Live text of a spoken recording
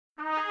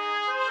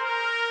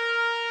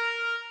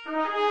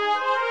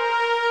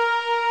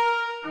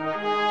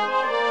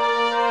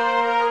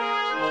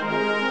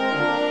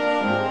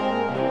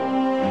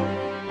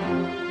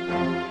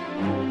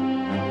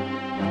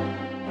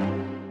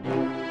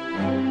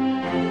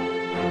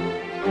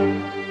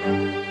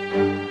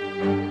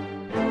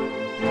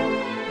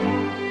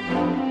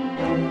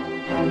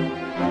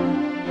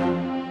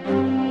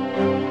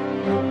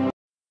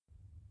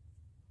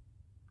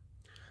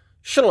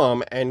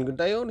Shalom and good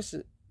day all. This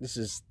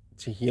is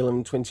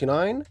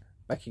Tehillim29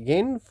 back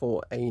again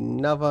for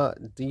another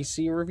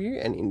DC review,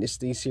 and in this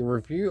DC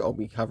review I'll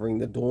be covering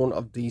the Dawn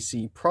of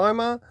DC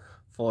Primer,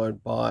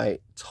 followed by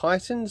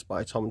Titans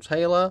by Tom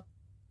Taylor.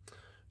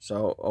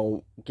 So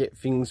I'll get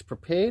things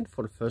prepared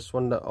for the first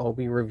one that I'll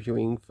be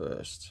reviewing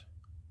first.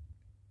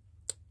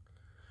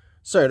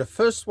 So the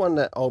first one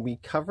that I'll be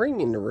covering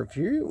in the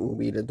review will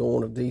be the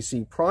Dawn of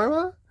DC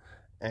Primer.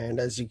 And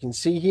as you can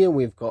see here,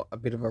 we've got a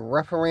bit of a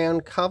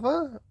wraparound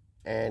cover,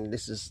 and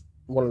this is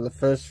one of the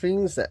first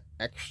things that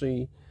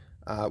actually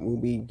will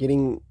be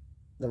getting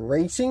the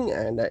rating,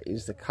 and that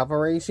is the cover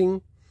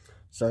rating.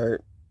 So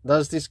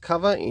does this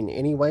cover in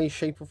any way,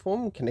 shape or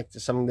form connect to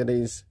something that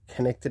is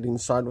connected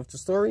inside with the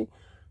story?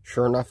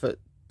 Sure enough it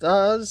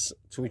does,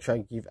 to which I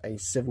give a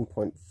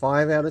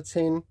 7.5 out of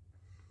 10.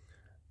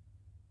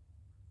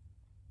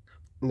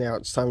 Now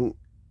it's time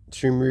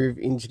to move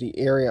into the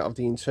area of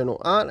the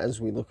internal art as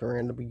we look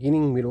around the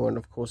beginning, middle, and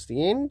of course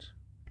the end.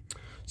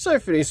 So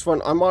for this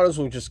one, I might as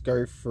well just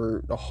go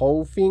through the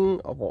whole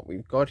thing of what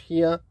we've got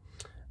here.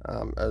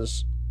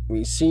 As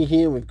we see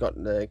here, we've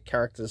got the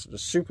characters of the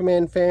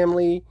Superman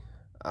family,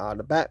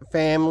 the Bat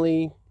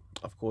family,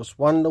 of course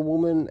Wonder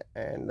Woman,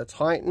 and the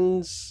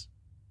Titans.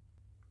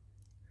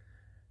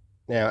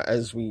 Now,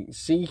 as we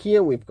see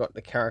here, we've got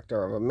the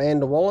character of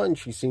Amanda Waller, and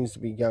she seems to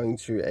be going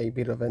to a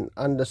bit of an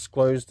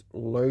undisclosed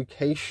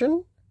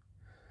location.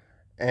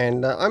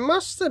 And I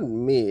must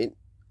admit,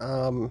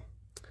 to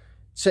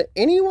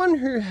anyone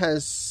who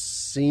has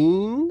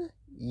seen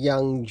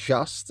Young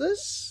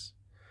Justice,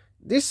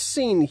 this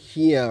scene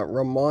here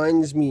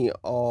reminds me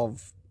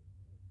of...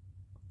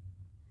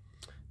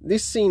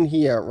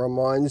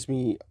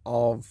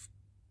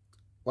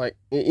 like,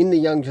 in the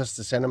Young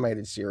Justice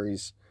animated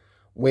series,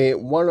 where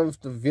one of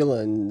the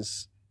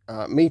villains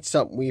meets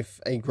up with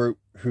a group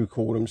who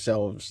call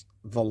themselves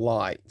the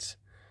Light.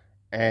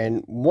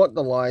 And what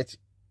the Light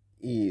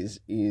is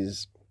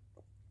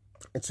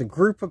it's a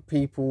group of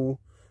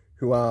people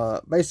who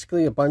are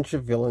basically a bunch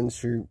of villains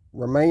who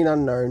remain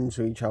unknown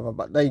to each other,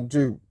 but they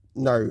do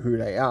know who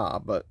they are.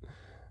 But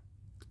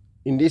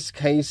in this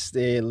case,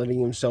 they're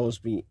letting themselves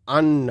be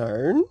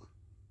unknown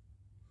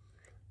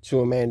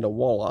to Amanda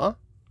Waller.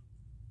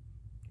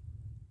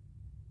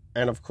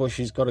 And of course,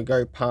 she's got to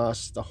go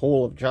past the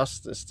Hall of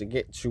Justice to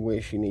get to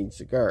where she needs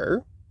to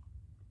go.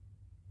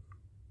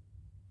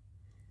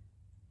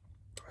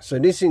 So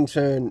this in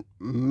turn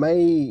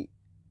may,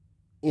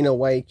 in a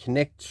way,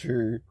 connect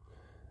to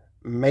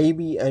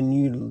maybe a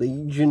new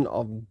Legion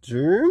of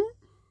Doom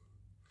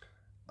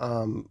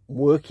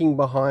working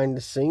behind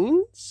the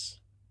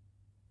scenes.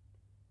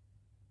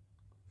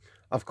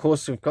 Of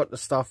course, we've got the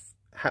stuff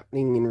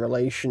happening in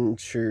relation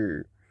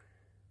to...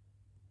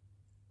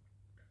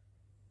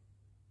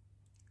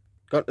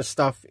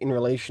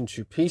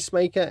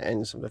 Peacemaker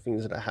and some of the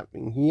things that are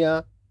happening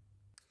here.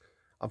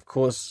 Of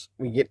course,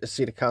 we get to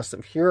see the cast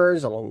of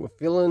heroes along with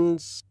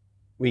villains.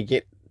 We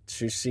get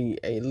to see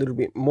a little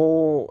bit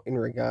more in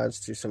regards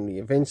to some of the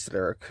events that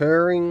are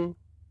occurring.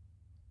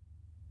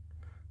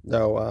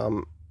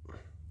 Though,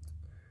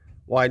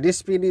 why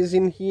this bit is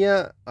in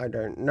here, I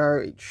don't know.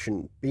 It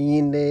shouldn't be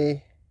in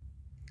there.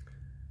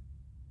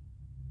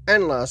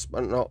 And last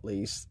but not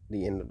least,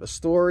 the end of the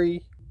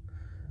story.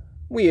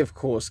 We, of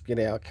course, get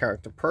our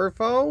character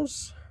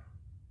profiles.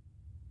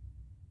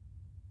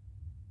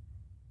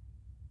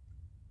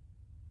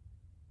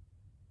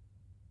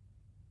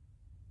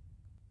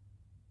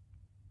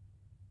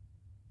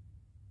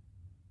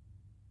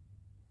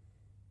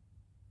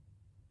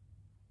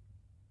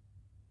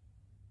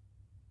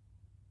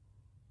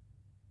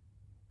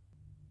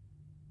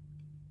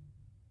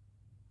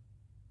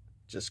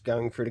 Just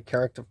going through the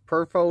character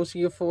profiles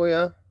here for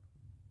you.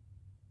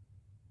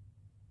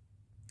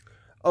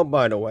 Oh,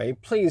 by the way,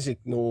 please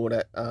ignore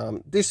that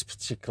this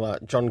particular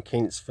John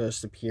Kent's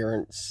first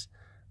appearance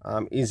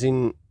is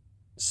in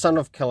Son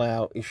of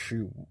Kal-El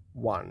issue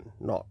 1,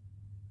 not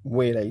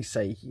where they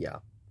say here.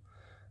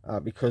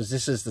 Because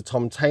this is the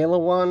Tom Taylor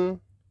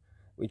one,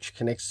 which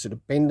connects to the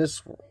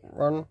Bendis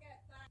run.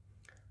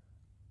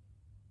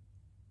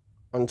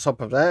 On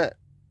top of that,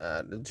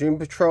 the Doom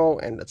Patrol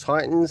and the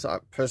Titans.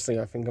 Personally,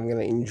 I think I'm going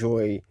to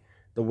enjoy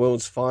The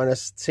World's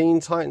Finest Teen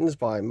Titans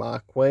by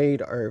Mark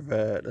Waid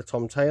over the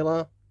Tom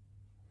Taylor.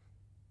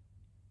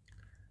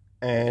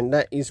 And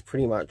that is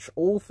pretty much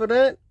all for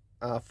that.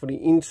 For the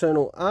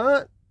internal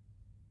art,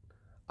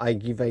 I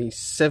give a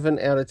 7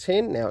 out of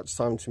 10. Now it's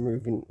time to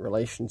move in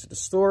relation to the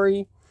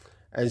story.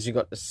 As you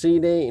got to see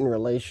there, in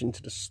relation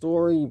to the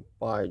story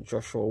by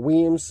Joshua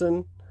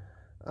Williamson.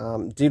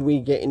 Did we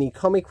get any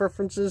comic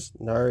references?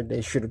 No,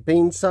 there should have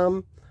been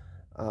some.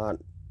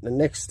 The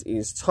next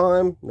is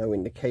time, no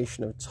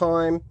indication of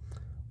time.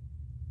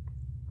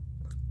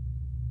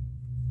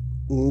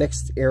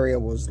 Next area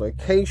was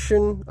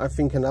location. I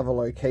think another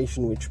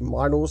location which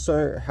might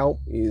also help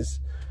is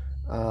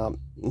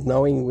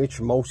knowing which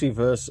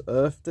multiverse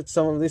Earth that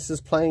some of this is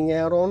playing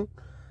out on.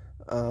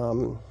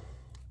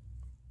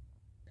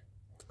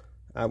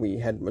 We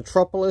had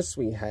Metropolis,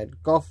 we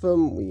had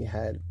Gotham, we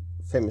had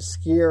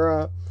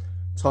Themyscira,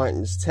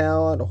 Titan's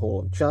Tower, the Hall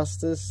of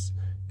Justice.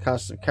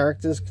 Cast of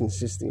characters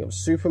consisting of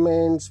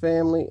Superman's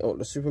family, or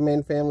the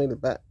Superman family,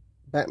 the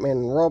Batman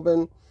and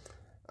Robin,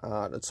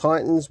 the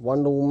Titans,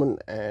 Wonder Woman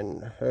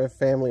and her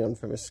family on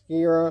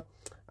Themyscira,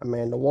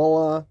 Amanda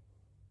Waller.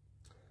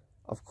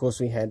 Of course,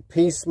 we had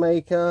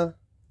Peacemaker.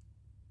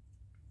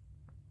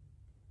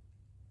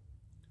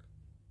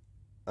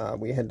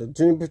 We had the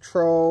Doom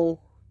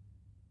Patrol,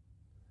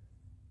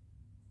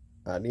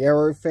 the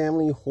Arrow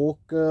family,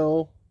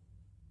 Hawkgirl,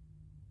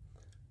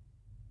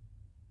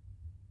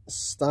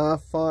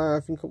 Starfire,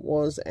 I think it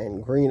was,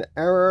 and Green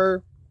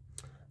Arrow.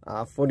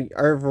 For the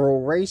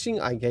overall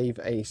rating, I gave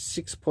a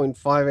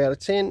 6.5 out of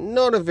 10.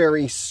 Not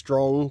very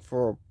strong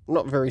for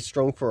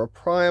a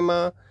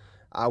primer.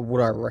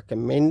 Would I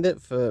recommend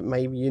it for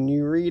maybe a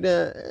new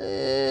reader?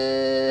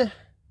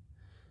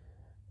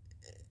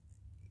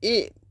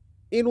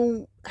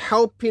 It'll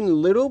help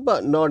in little,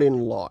 but not in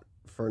lot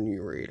for a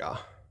new reader.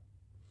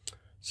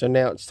 So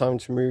now it's time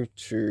to move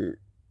to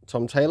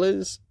Tom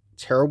Taylor's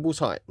Terrible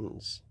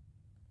Titans.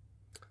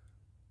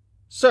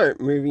 So,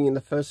 moving into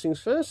first things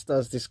first,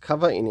 does this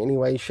cover in any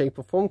way, shape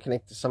or form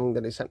connect to something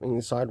that is happening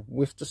inside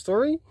with the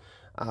story?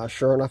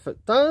 Sure enough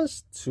it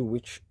does, to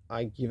which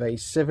I give a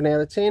 7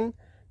 out of 10.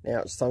 Now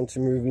it's time to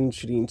move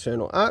into the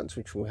internal art,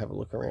 which we'll have a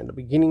look around the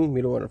beginning,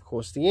 middle and of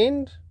course the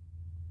end.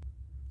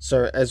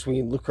 So as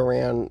we look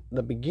around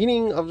the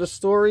beginning of the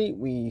story,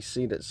 we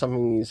see that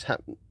something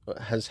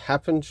has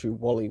happened to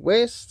Wally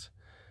West.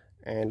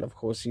 And of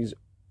course he's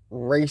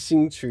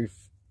racing to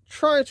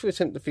try to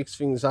attempt to fix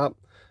things up.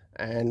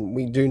 And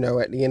we do know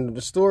at the end of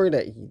the story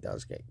that he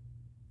does get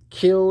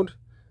killed.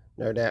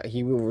 No doubt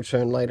he will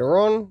return later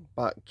on,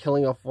 but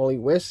killing off Wally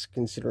West,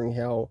 considering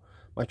how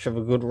much of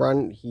a good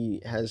run he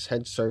has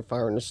had so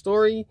far in the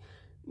story,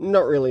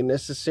 not really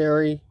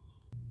necessary.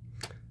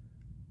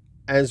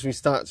 As we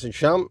start to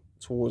jump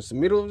towards the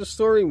middle of the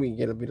story, we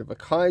get a bit of a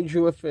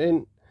kaiju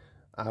event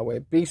where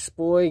Beast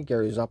Boy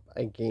goes up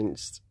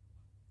against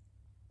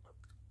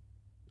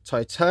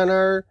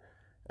Titano,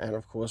 and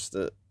of course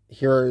the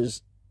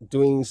heroes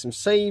doing some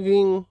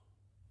saving,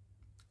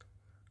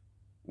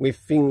 with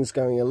things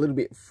going a little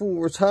bit full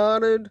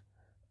retarded,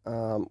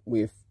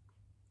 with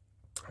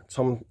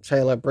Tom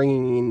Taylor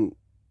bringing in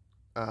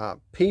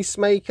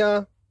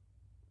Peacemaker,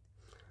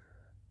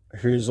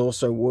 who's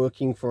also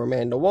working for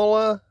Amanda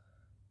Waller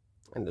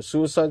and the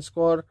Suicide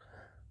Squad,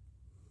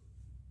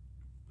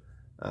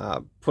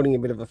 putting a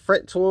bit of a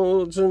threat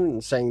towards them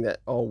and saying that,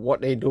 oh,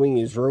 what they're doing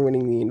is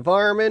ruining the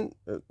environment.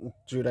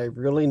 Do they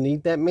really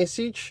need that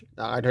message?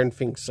 I don't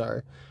think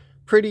so.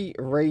 Pretty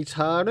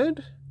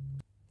retarded.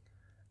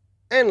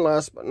 And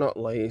last but not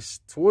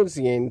least, towards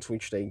the end,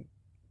 which they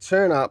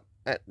turn up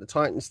at the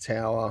Titan's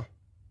Tower,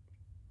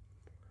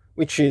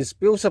 which is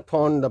built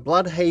upon the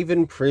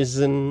Bloodhaven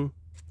prison.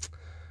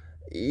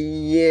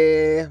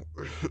 Yeah.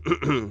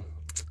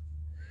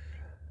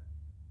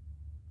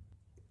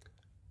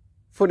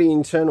 For the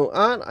internal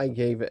art, I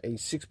gave it a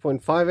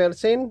 6.5 out of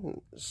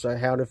 10. So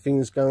how do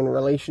things go in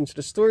relation to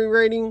the story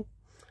rating?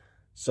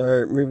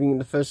 So moving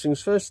into first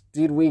things first,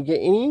 did we get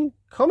any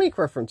comic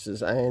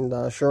references?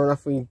 And sure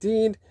enough we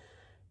did,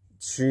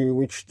 to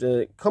which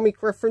the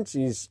comic reference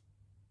is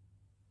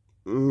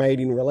made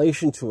in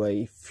relation to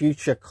a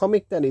future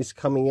comic that is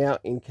coming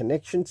out in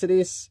connection to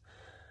this.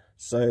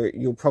 So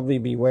you'll probably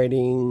be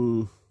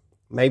waiting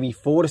maybe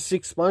 4 to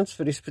 6 months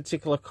for this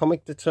particular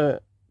comic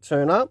to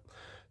turn up.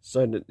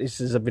 So that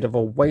this is a bit of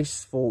a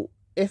wasteful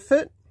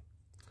effort,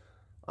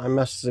 I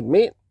must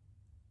admit.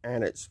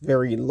 And it's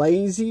very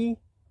lazy.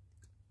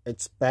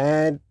 It's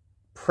bad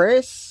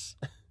press.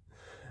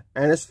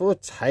 And it's for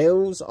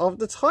Tales of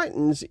the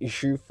Titans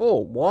issue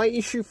 4. Why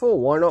issue 4?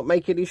 Why not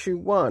make it issue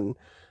 1?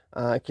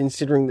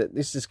 Considering that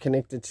this is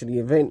connected to the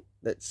event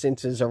that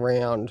centers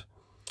around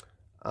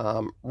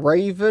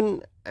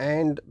Raven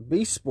and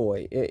Beast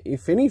Boy.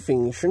 If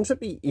anything, shouldn't it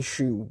be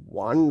issue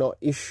 1, not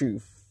issue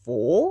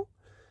 4?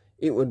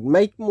 It would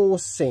make more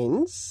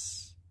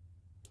sense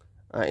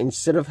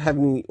instead of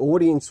having the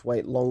audience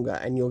wait longer,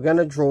 and you're going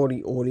to draw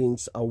the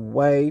audience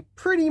away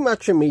pretty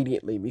much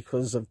immediately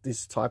because of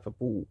this type of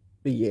bull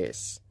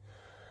BS.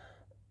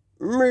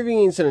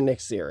 Moving into the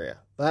next area,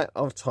 that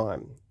of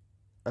time.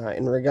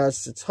 In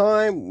regards to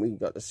time, we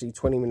got to see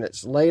 20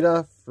 minutes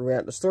later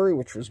throughout the story,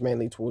 which was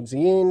mainly towards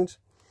the end.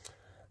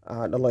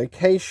 The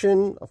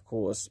location, of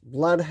course,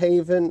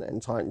 Bloodhaven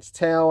and Titan's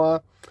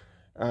Tower,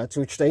 to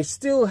which they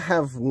still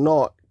have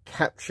not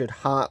captured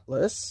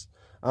Heartless.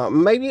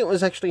 Maybe it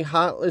was actually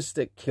Heartless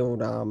that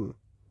killed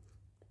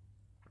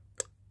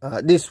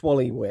this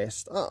Wally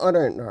West. I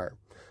don't know.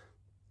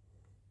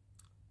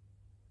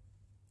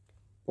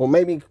 Or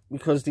maybe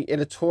because the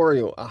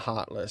editorial are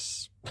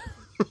heartless.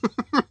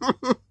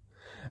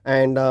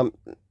 And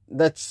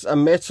that's a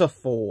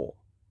metaphor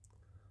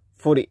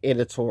for the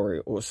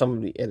editorial, or some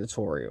of the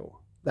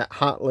editorial. That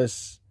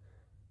heartless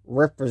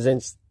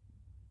represents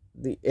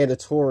the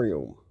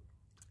editorial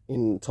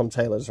in Tom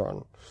Taylor's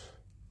run,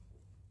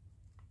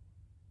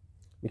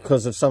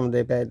 because of some of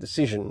their bad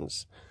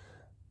decisions.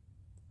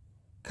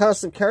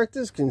 Cast of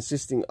characters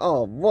consisting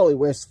of Wally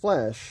West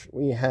Flash.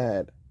 We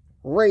had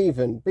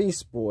Raven,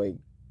 Beast Boy,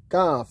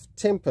 Garth,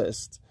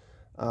 Tempest,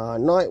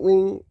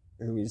 Nightwing,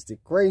 who is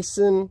Dick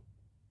Grayson,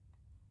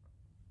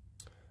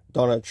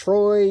 Donna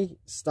Troy,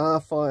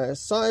 Starfire,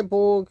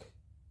 Cyborg,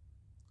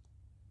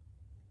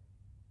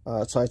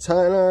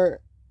 Titano,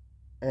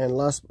 and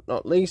last but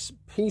not least,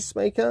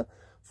 Peacemaker.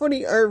 For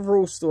the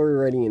overall story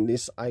rating in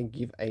this, I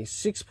give a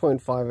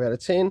 6.5 out of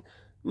 10.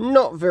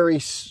 Not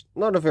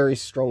a very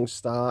strong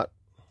start.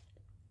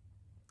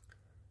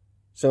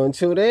 So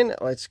until then,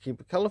 let's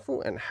keep it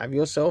colourful and have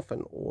yourself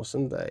an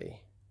awesome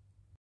day.